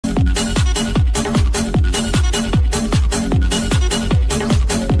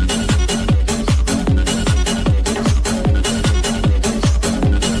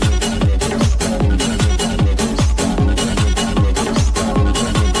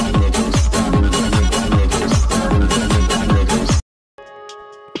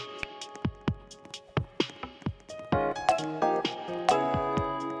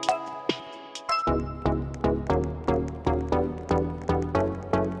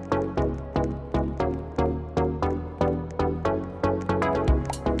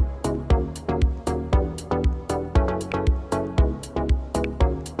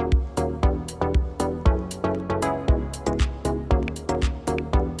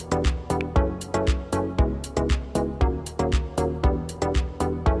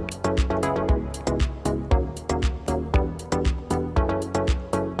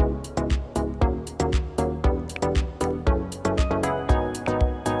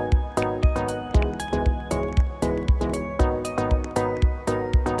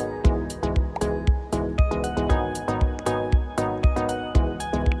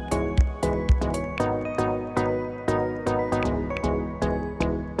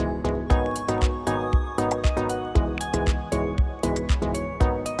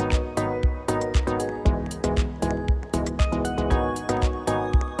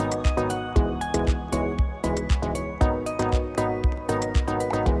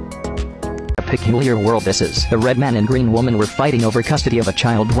peculiar world this is. The red man and green woman were fighting over custody of a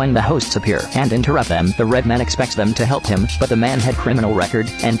child when the hosts appear and interrupt them. The red man expects them to help him, but the man had criminal record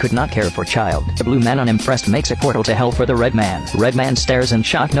and could not care for child. The blue man, unimpressed, makes a portal to hell for the red man. Red man stares in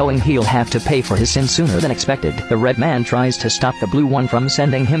shock, knowing he'll have to pay for his sin sooner than expected. The red man tries to stop the blue one from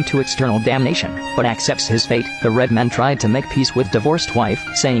sending him to external damnation, but accepts his fate. The red man tried to make peace with divorced wife,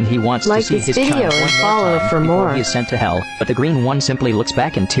 saying he wants to see his child one more time before he is sent to hell, but the green one simply looks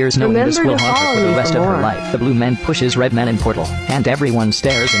back in tears, knowing this will haunt her for the rest of her life. The blue man pushes red man in portal, and everyone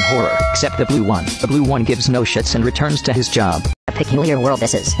stares in horror, except the blue one. The blue one gives no shits and returns to his job. A peculiar world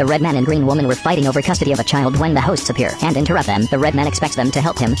this is. The red man and green woman were fighting over custody of a child when the hosts appear and interrupt them. The red man expects them to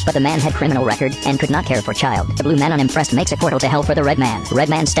help him, but the man had criminal record and could not care for child. The blue man, unimpressed, makes a portal to hell for the red man. Red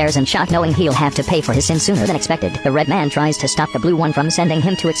man stares in shock, knowing he'll have to pay for his sin sooner than expected. The red man tries to stop the blue one from sending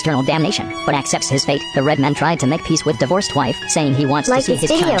him to external damnation, but accepts his fate. The red man tried to make peace with divorced wife, saying he wants to see his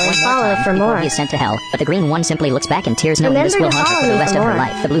child one more time before he is sent to hell, but the green one simply looks back in tears, knowing this will haunt her for the rest of her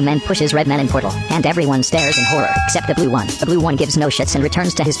life. The blue man pushes red man in portal, and everyone stares in horror, except the blue one. The blue one gives no shits and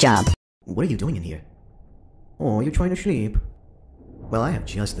returns to his job. What are you doing in here? Oh, you're trying to sleep? Well, I have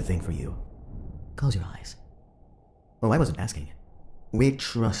just the thing for you. Close your eyes. Oh, I wasn't asking. We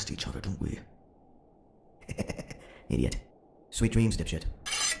trust each other, don't we? Idiot. Sweet dreams, dipshit.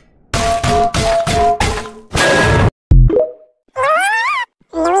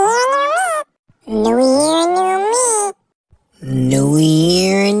 New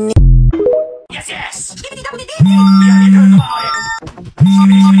year, new... Yes, yes!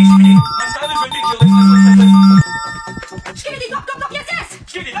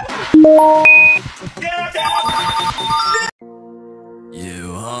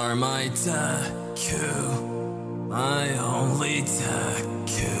 You are my taku, my only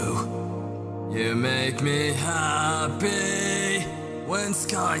taku. You make me happy when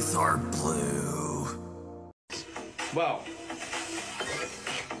skies are blue. Wow.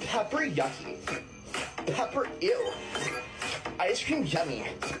 Pepper yucky. Pepper ew. Ice cream yummy.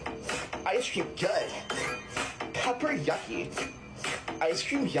 Ice cream good. Pepper yucky. Ice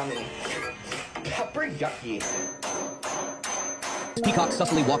cream yummy. Pepper yucky. Peacock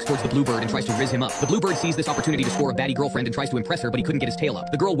sussily walks towards the bluebird and tries to riz him up. The bluebird sees this opportunity to score a baddie girlfriend and tries to impress her, but he couldn't get his tail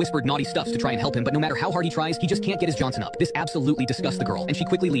up. The girl whispered naughty stuffs to try and help him, but no matter how hard he tries, he just can't get his Johnson up. This absolutely disgusts the girl, and she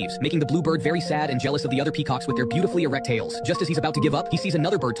quickly leaves, making the bluebird very sad and jealous of the other peacocks with their beautifully erect tails. Just as he's about to give up, he sees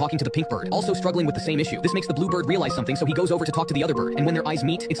another bird talking to the pink bird, also struggling with the same issue. This makes the bluebird realize something, so he goes over to talk to the other bird, and when their eyes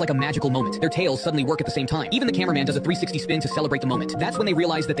meet, it's like a magical moment. Their tails suddenly work at the same time. Even the cameraman does a 360 spin to celebrate the moment. That's when they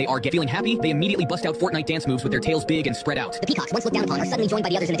realize that they are feeling happy. They immediately bust out Fortnite dance moves with their tails big and spread out. The peacocks, once looked down upon, are suddenly joined by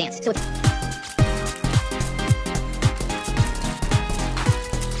the others in a dance, so it's...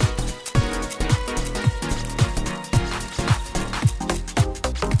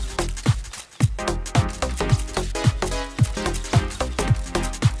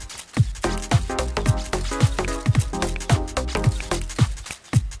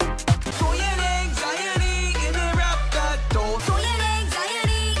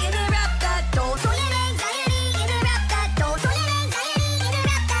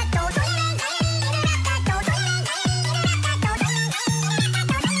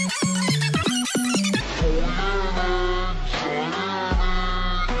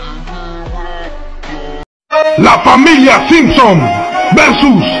 La familia Simpson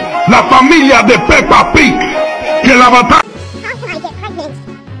versus la familia de Peppa Pig. Que la batalla... How can I get pregnant?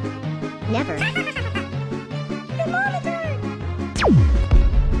 Never. Thermometer!